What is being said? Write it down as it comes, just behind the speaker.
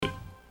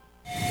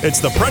It's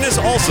the Prentice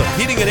Alsop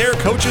Heating and Air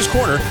Coaches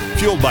Corner,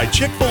 fueled by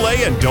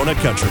Chick-fil-A and Donut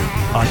Country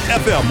on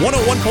FM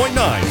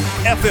 101.9,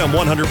 FM 100.5,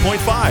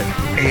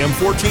 AM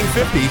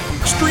 1450,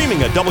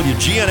 streaming at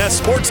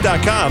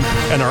WGNSSports.com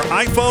and our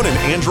iPhone and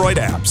Android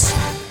apps.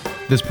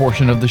 This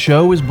portion of the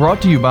show is brought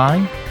to you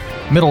by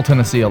Middle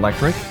Tennessee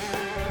Electric,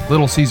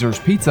 Little Caesars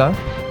Pizza,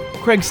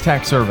 Craig's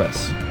Tax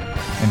Service,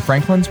 and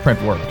Franklin's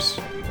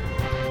Printworks.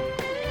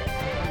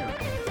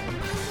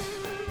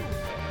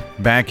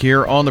 Back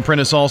here on the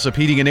Prentice Alsop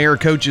Heating and Air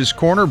Coaches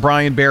Corner,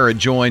 Brian Barrett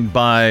joined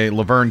by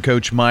Laverne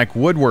coach Mike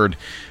Woodward.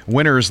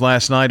 Winners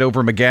last night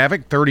over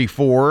McGavock,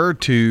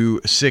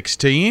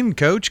 34-16.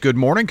 Coach, good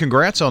morning.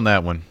 Congrats on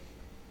that one.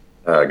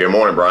 Good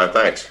morning, Brian.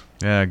 Thanks.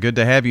 Good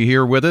to have you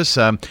here with us.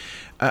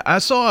 I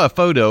saw a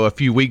photo a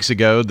few weeks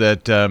ago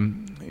that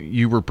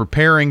you were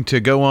preparing to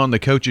go on the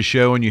coach's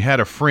show and you had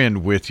a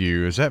friend with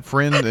you. Is that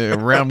friend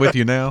around with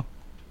you now?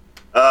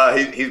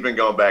 He's been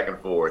going back and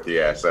forth,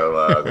 yeah. So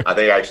I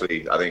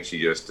think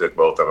she just took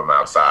both of them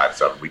outside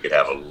so we could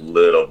have a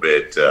little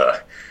bit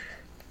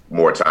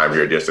more time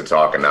here just to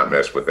talk and not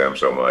mess with them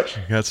so much.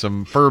 Got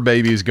some fur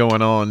babies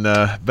going on.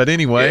 But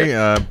anyway,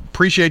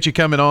 appreciate you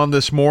coming on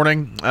this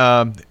morning.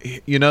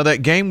 That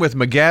game with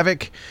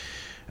McGavock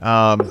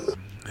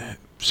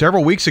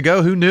several weeks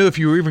ago, who knew if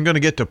you were even going to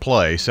get to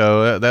play?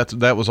 So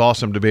that was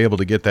awesome to be able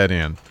to get that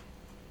in.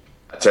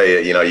 I tell you,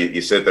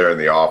 you sit there in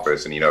the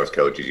office and, as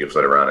coaches, you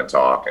sit around and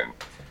talk.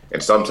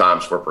 And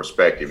sometimes for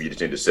perspective, you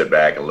just need to sit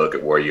back and look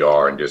at where you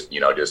are and just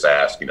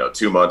ask,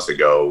 2 months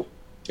ago,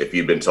 if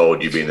you'd been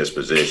told you'd be in this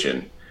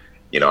position,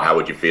 how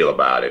would you feel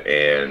about it?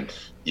 And,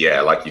 yeah,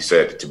 like you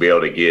said, to be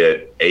able to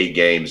get 8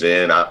 games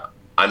in, I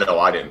know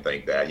I didn't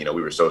think that.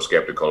 We were so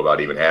skeptical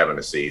about even having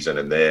a season.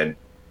 And then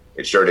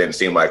it sure didn't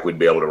seem like we'd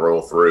be able to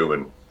roll through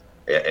and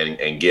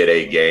get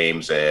 8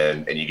 games,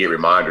 and you get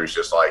reminders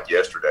just like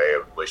yesterday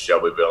with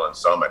Shelbyville and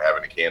Summit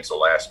having to cancel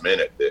last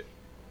minute that,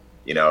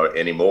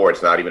 anymore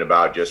it's not even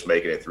about just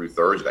making it through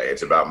Thursday.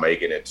 It's about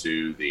making it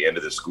to the end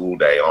of the school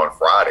day on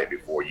Friday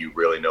before you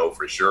really know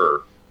for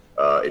sure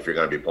if you're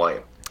going to be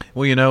playing.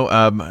 Well,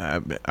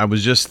 I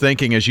was just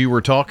thinking as you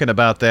were talking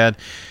about that,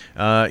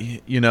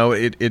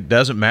 it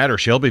doesn't matter.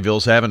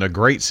 Shelbyville's having a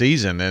great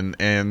season,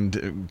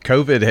 and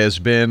COVID has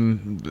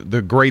been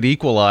the great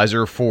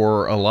equalizer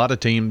for a lot of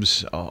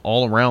teams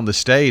all around the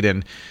state.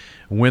 And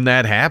when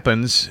that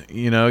happens,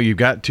 you've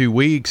got 2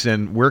 weeks,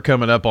 and we're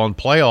coming up on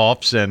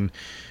playoffs, and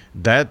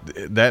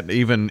that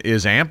even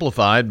is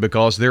amplified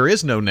because there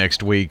is no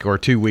next week or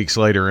 2 weeks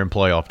later in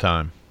playoff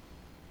time.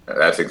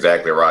 That's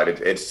exactly right.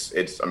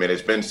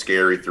 It's been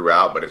scary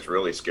throughout, but it's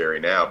really scary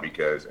now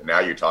because now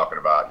you're talking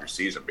about your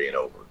season being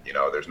over.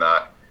 There's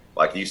not,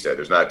 like you said,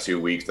 there's not 2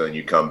 weeks, then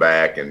you come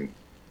back and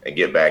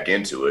get back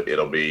into it.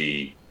 It'll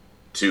be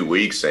 2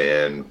 weeks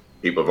and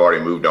people have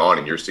already moved on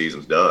and your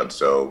season's done.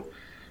 So,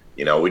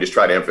 we just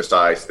try to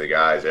emphasize to the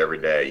guys every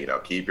day,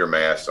 keep your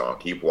masks on,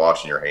 keep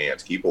washing your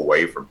hands, keep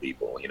away from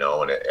people,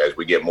 and as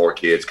we get more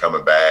kids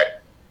coming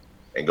back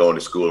and going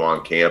to school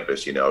on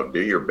campus, do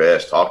your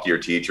best, talk to your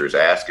teachers,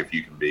 ask if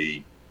you can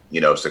be,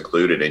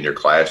 secluded in your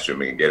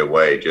classroom and get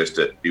away, just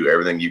to do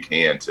everything you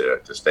can to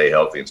stay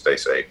healthy and stay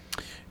safe.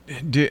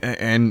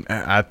 And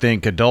I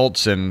think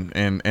adults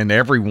and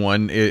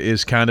everyone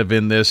is kind of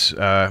in this,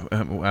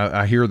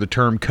 I hear the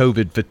term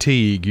COVID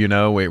fatigue,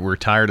 we're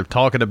tired of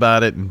talking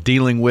about it and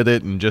dealing with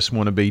it and just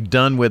want to be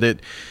done with it.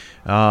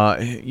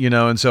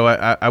 And so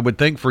I would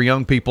think for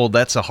young people,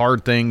 that's a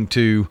hard thing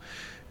to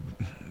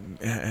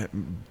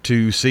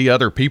see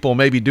other people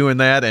maybe doing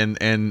that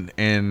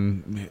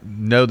and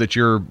know that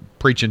you're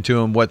preaching to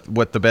them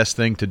what the best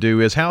thing to do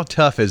is. How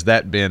tough has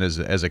that been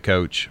as a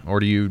coach, or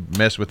do you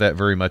mess with that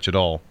very much at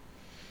all?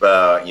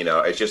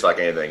 It's just like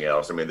anything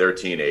else. They're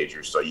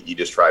teenagers, so you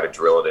just try to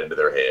drill it into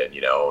their head,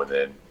 and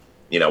then,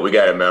 we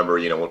got to remember,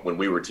 when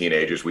we were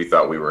teenagers, we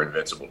thought we were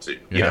invincible too,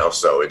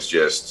 so it's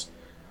just,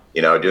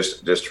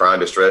 just trying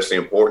to stress the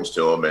importance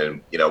to them.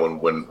 And,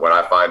 when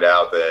I find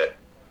out that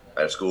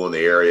a school in the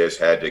area has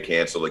had to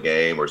cancel a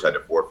game or has had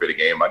to forfeit a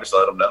game, I just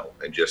let them know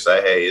and just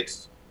say, hey,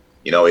 it's,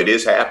 it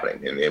is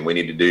happening and we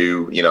need to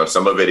do,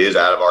 some of it is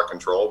out of our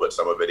control, but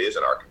some of it is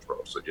in our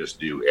control. So just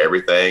do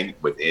everything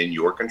within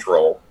your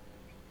control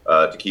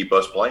to keep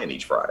us playing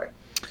each Friday.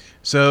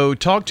 So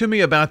talk to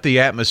me about the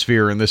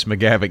atmosphere in this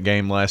McGavock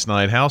game last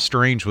night. How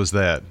strange was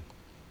that?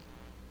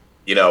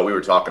 We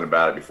were talking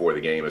about it before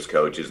the game as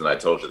coaches, and I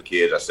told the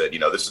kids, I said,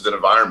 this is an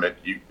environment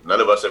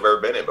none of us have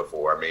ever been in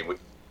before.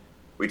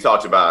 We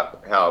talked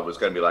about how it was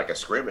going to be like a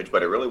scrimmage,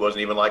 but it really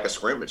wasn't even like a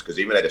scrimmage because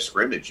even at a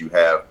scrimmage, you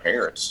have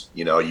parents,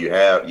 you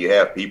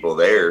have people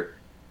there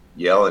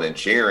yelling and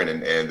cheering,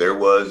 and there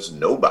was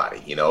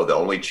nobody. The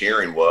only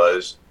cheering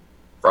was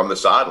from the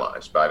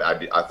sidelines. But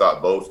I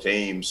thought both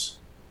teams,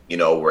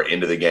 were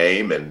into the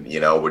game and,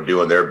 were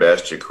doing their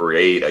best to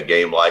create a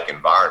game-like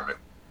environment.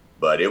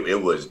 But it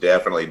was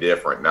definitely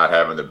different, not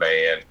having the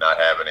band, not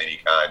having any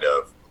kind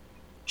of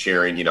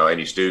cheering,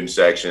 any student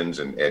sections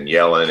and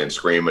yelling and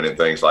screaming and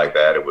things like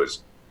that. It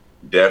was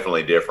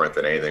definitely different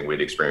than anything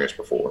we'd experienced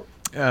before.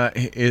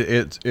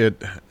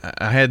 I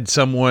had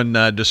someone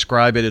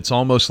describe it. It's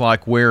almost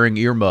like wearing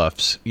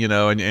earmuffs,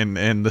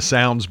 and the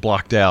sound's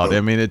blocked out.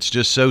 I mean, it's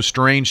just so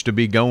strange to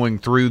be going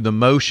through the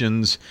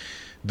motions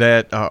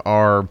that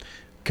are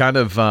kind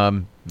of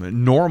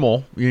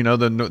normal,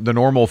 the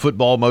normal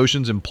football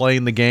motions and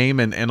playing the game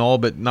and all,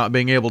 but not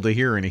being able to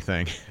hear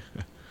anything.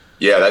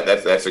 Yeah,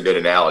 that's a good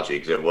analogy,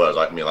 because it was.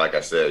 Like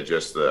I said,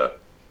 just the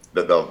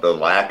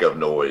lack of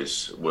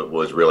noise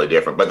was really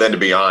different. But then, to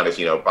be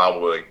honest,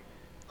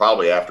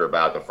 probably after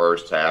about the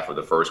first half of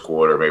the first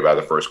quarter, maybe by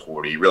the first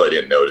quarter, you really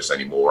didn't notice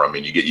anymore. I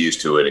mean, you get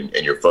used to it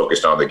and you're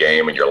focused on the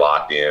game and you're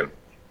locked in.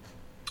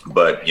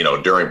 But,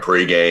 during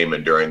pregame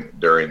and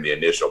during the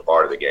initial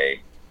part of the game,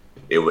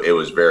 it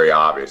was very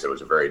obvious. It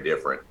was a very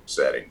different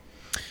setting.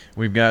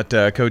 We've got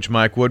Coach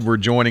Mike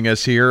Woodward joining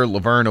us here.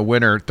 Laverne a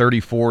winner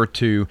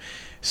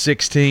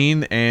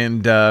 34-16,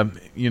 and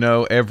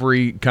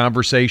every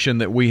conversation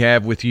that we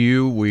have with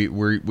you,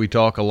 we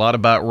talk a lot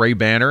about Ray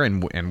Banner,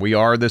 and we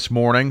are this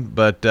morning.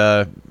 But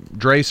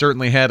Dre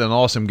certainly had an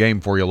awesome game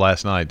for you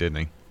last night, didn't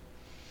he?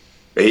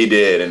 He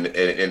did, and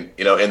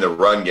in the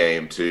run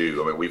game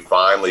too. I mean, we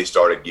finally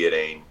started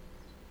getting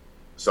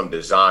some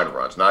design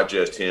runs, not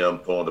just him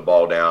pulling the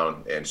ball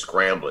down and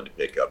scrambling to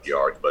pick up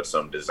yards, but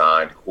some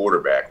designed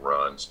quarterback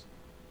runs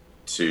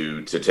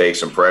to take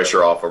some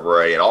pressure off of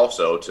Ray, and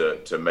also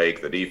to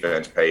make the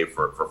defense pay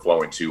for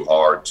flowing too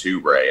hard to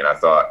Ray. And I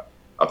thought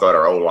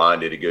our O-line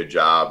did a good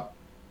job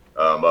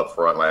up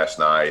front last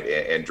night,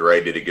 and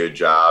Dre did a good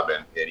job.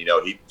 And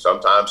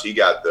sometimes he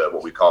got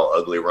what we call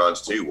ugly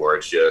runs too, where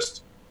it's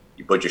just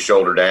you put your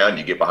shoulder down,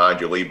 you get behind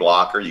your lead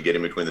blocker, you get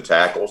in between the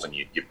tackles, and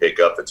you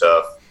pick up the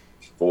tough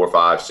 4,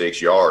 5,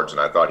 6 yards. And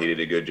I thought he did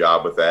a good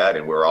job with that.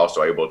 And we were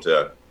also able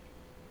to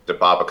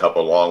pop a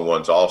couple of long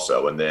ones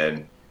also. And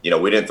then,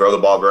 we didn't throw the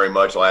ball very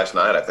much last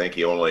night. I think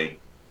he only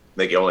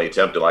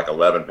attempted like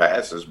 11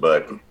 passes,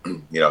 but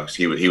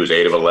he was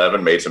 8 of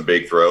 11, made some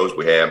big throws.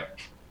 We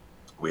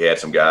had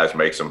some guys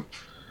make some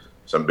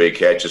big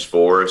catches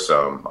for us.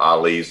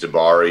 Ali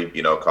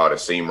Zabari, caught a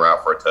seam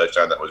route for a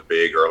touchdown that was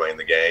big early in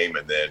the game,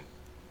 and then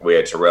we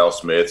had Terrell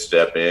Smith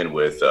step in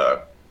with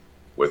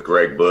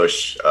Greg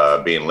Bush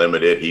being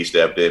limited. He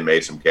stepped in,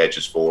 made some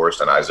catches for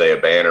us, and Isaiah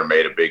Banner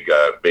made a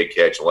big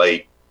catch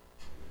late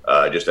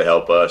just to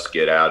help us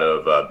get out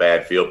of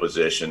bad field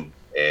position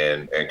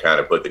and kind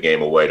of put the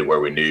game away to where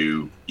we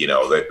knew,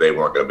 that they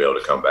weren't going to be able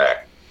to come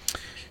back.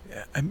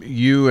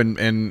 You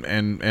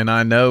and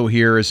I know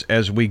here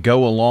as we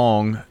go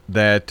along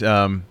that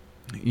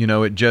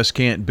it just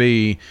can't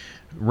be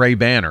Ray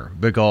Banner,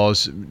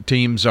 because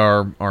teams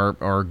are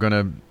going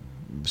to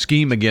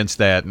scheme against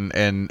that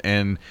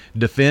and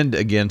defend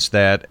against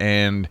that,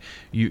 and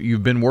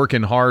you've been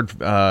working hard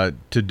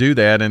to do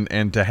that,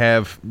 and to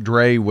have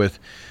Dre with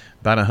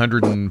about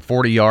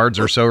 140 yards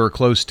or so, or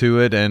close to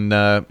it,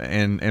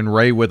 and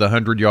Ray with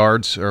 100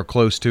 yards or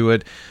close to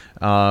it.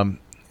 I'm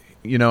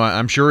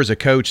sure as a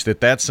coach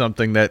that's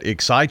something that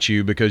excites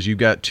you, because you've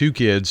got two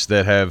kids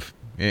that have,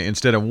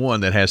 instead of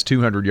one that has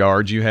 200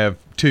 yards, you have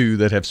two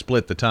that have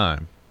split the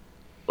time.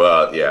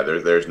 Well, yeah,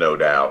 there's no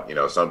doubt.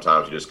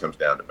 Sometimes it just comes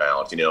down to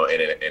balance. And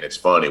it's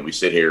funny. We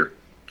sit here,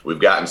 we've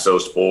gotten so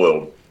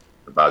spoiled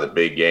by the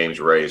big games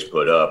Ray's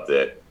put up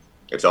that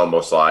it's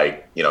almost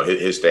like,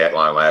 his stat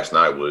line last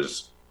night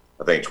was,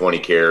 I think, 20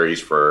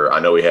 carries for, I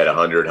know he had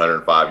 100,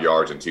 105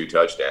 yards and 2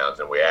 touchdowns,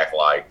 and we act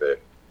like that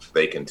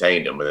they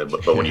contained him.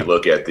 But when you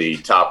look at the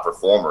top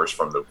performers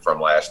from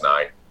last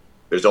night,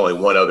 there's only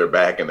one other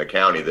back in the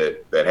county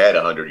that had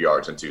 100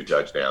 yards and 2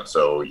 touchdowns.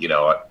 So,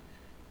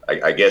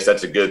 I guess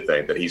that's a good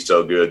thing, that he's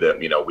so good that,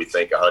 we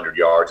think 100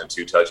 yards and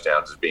 2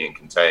 touchdowns is being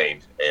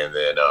contained. And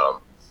then,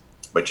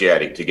 but yeah,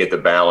 to get the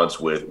balance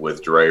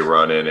with Dre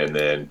running, and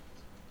then,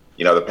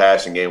 the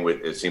passing game,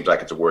 it seems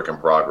like it's a work in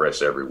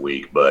progress every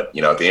week. But,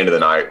 at the end of the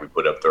night, we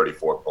put up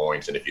 34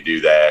 points. And if you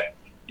do that,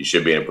 you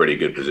should be in a pretty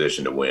good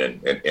position to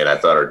win. And I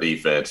thought our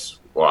defense,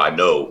 I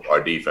know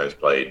our defense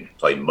played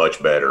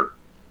much better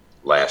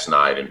last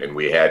night. And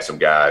we had some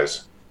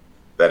guys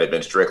that had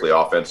been strictly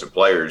offensive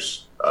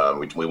players.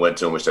 We went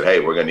to them and said,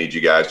 hey, we're going to need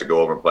you guys to go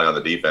over and play on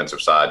the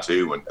defensive side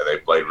too. And they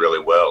played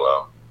really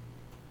well.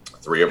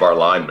 3 of our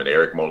linemen,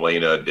 Eric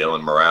Molina,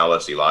 Dylan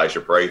Morales,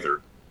 Elijah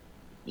Prather,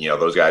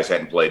 those guys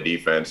hadn't played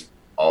defense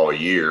all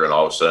year. And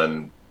all of a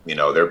sudden,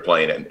 they're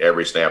playing in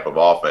every snap of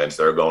offense.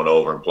 They're going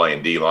over and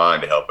playing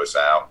D-line to help us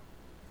out.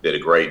 Did a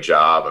great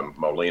job. And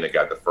Molina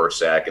got the first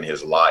sack in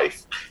his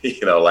life,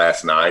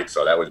 last night.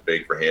 So that was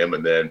big for him.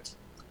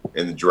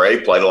 And Dre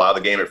played a lot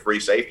of the game at free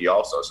safety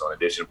also. So in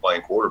addition to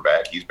playing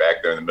quarterback, he's back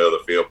there in the middle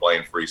of the field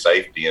playing free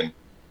safety and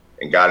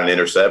got an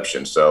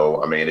interception.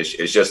 So, I mean,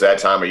 it's just that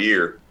time of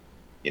year.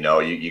 You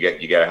got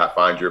to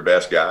find your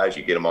best guys.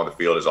 You get them on the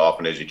field as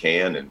often as you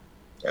can, and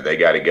they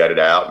got to gut it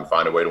out and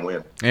find a way to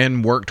win.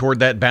 And work toward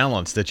that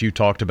balance that you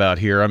talked about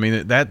here. I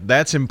mean,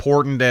 that's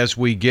important as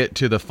we get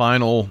to the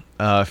final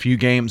few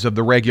games of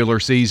the regular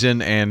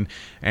season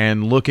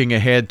and looking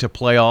ahead to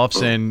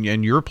playoffs,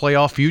 and your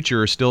playoff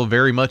future is still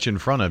very much in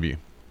front of you.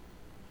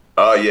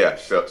 Yeah.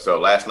 So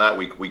last night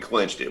we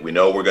clinched it. We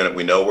know we're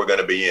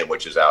gonna be in,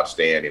 which is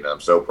outstanding.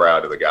 I'm so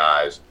proud of the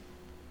guys.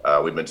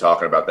 We've been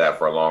talking about that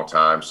for a long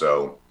time.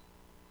 So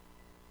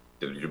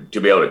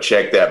to be able to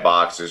check that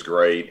box is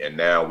great. And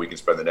now we can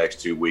spend the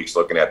next 2 weeks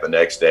looking at the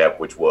next step,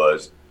 which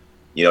was,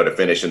 to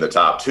finish in the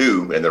top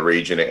 2 in the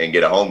region and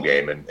get a home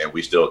game. And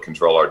we still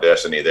control our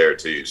destiny there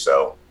too.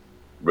 So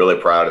really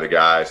proud of the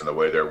guys and the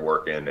way they're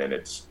working. And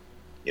it's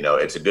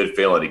a good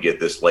feeling to get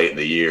this late in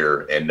the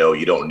year and know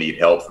you don't need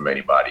help from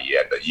anybody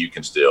yet, that you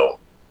can still,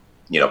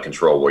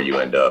 control where you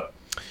end up.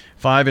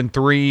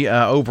 5-3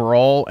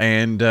 overall,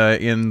 and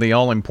in the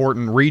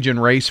all-important region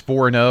race,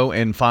 4-0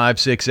 and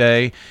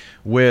 5-6A,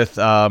 with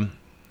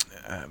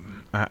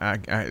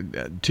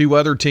 2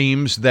 other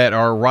teams that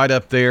are right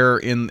up there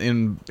in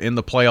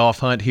the playoff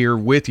hunt here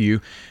with you.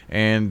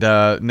 And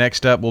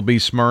next up will be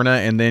Smyrna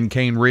and then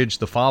Cane Ridge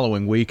the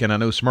following week. And I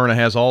know Smyrna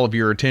has all of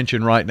your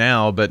attention right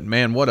now, but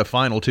man, what a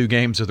final 2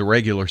 games of the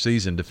regular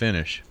season to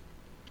finish.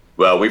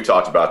 Well, we've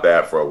talked about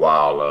that for a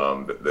while.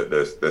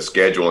 The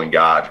scheduling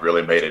gods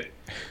really made it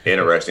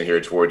interesting here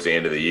towards the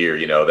end of the year.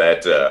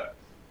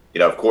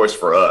 Of course,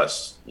 for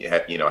us,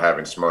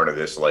 having Smyrna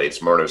this late,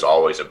 Smyrna is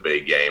always a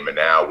big game, and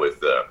now with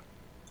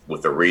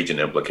the region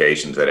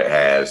implications that it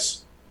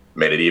has,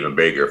 made it even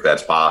bigger if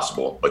that's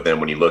possible. But then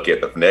when you look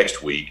at the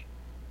next week,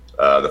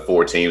 the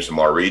 4 teams from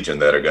our region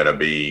that are going to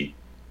be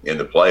in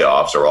the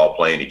playoffs are all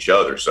playing each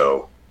other.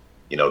 So,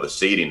 the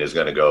seeding is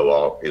going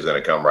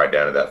to come right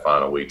down to that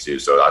final week too.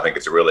 So I think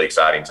it's a really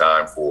exciting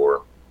time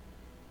for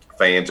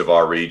fans of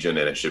our region,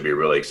 and it should be a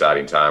really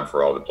exciting time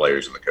for all the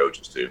players and the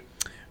coaches too.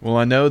 Well,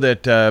 I know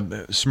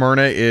that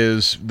Smyrna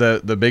is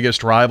the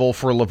biggest rival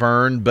for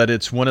Laverne, but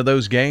it's one of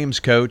those games,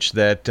 Coach,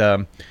 that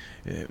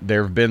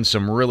there have been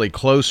some really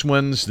close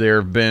ones.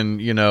 There have been,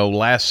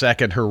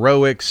 last-second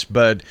heroics,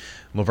 but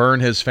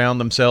Laverne has found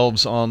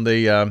themselves on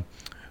the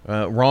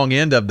wrong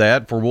end of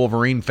that for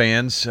Wolverine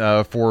fans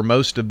for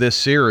most of this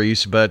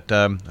series. But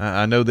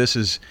I know this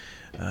is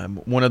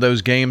one of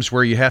those games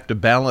where you have to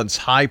balance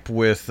hype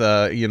with,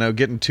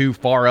 getting too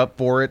far up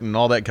for it and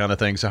all that kind of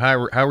thing. So how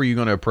are you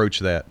going to approach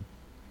that?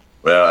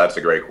 Well, that's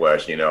a great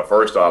question.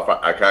 First off,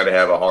 I kind of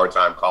have a hard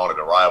time calling it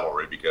a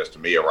rivalry, because to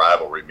me, a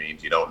rivalry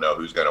means you don't know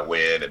who's going to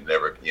win and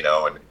never,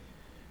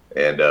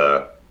 and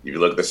if you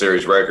look at the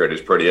series record,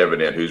 it's pretty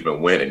evident who's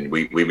been winning.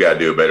 We've got to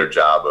do a better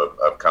job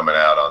of coming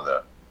out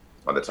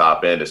on the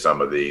top end of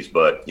some of these.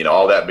 But,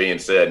 all that being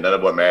said, none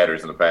of what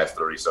matters in the past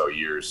 30 so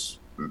years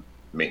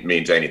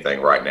means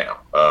anything right now.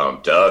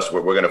 To us,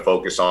 we're going to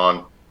focus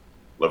on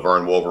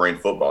Laverne Wolverine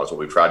football. Is what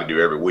we've tried to do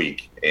every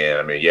week.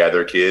 And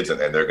they're kids and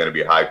they're going to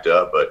be hyped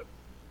up, but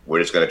we're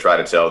just going to try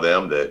to tell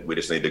them that we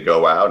just need to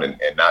go out and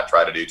not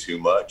try to do too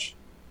much.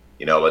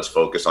 Let's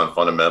focus on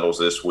fundamentals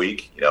this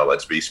week.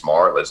 Let's be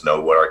smart. Let's know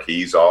what our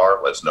keys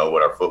are. Let's know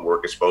what our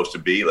footwork is supposed to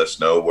be. Let's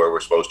know where we're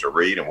supposed to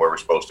read and where we're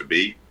supposed to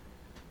be.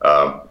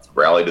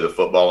 Rally to the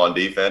football on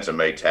defense and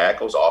make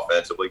tackles.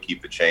 Offensively,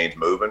 keep the chains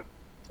moving.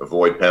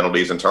 Avoid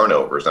penalties and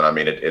turnovers. And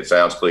it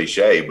sounds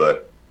cliche,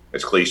 but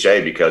it's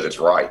cliche because it's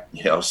right.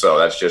 So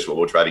that's just what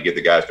we'll try to get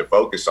the guys to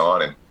focus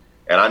on.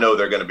 And I know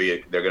they're going to be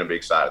excited. They're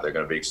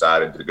going to be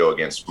excited to go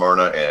against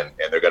Smyrna, and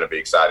they're going to be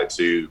excited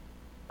too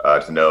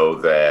to know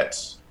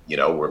that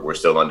we're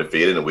still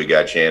undefeated and we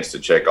got a chance to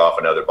check off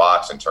another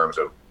box in terms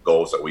of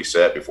goals that we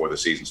set before the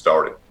season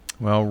started.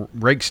 Well,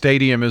 Rake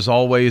Stadium is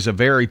always a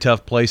very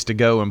tough place to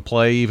go and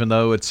play, even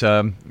though it's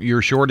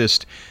your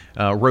shortest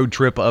road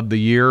trip of the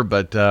year.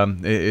 But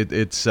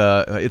it's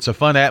a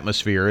fun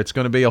atmosphere. It's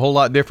going to be a whole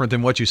lot different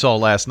than what you saw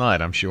last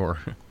night, I'm sure.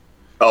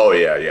 Oh,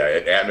 yeah.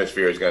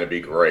 Atmosphere is going to be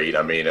great.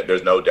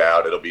 There's no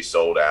doubt it'll be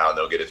sold out, and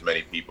they'll get as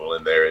many people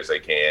in there as they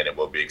can, and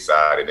we'll be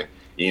excited. And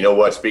you know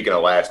what? Speaking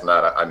of last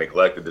night, I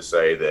neglected to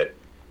say that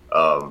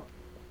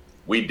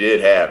we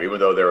did have, even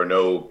though there were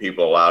no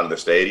people allowed in the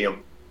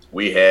stadium,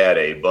 we had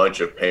a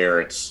bunch of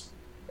parents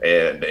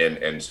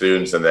and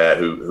students and that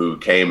who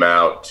came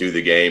out to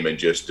the game and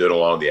just stood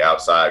along the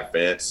outside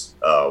fence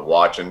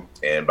watching.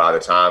 And by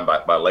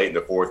late in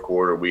the fourth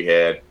quarter, we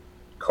had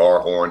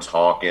car horns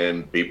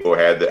honking. People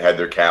had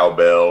their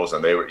cowbells,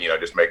 and they were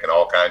just making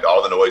all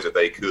the noise that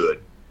they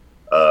could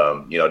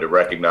to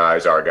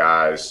recognize our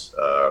guys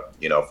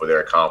for their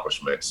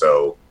accomplishment.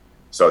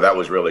 So that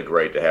was really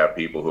great to have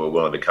people who were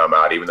willing to come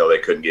out, even though they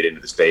couldn't get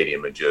into the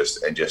stadium, and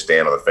just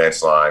stand on the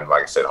fence line,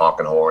 like I said,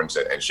 honking horns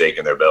and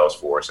shaking their bells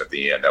for us at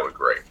the end. That was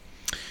great.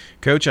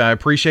 Coach, I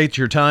appreciate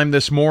your time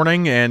this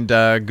morning, and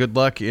good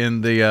luck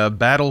in the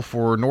battle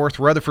for North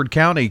Rutherford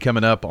County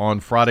coming up on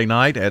Friday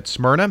night at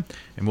Smyrna,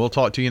 and we'll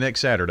talk to you next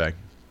Saturday.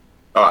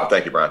 All right,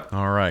 thank you, Brian.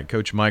 All right,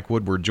 Coach Mike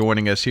Woodward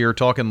joining us here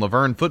talking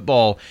Laverne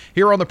football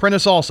here on the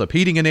Prentice Allsup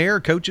Heating and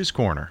Air Coach's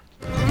Corner.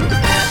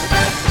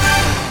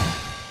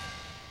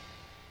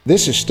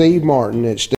 This is Steve Martin at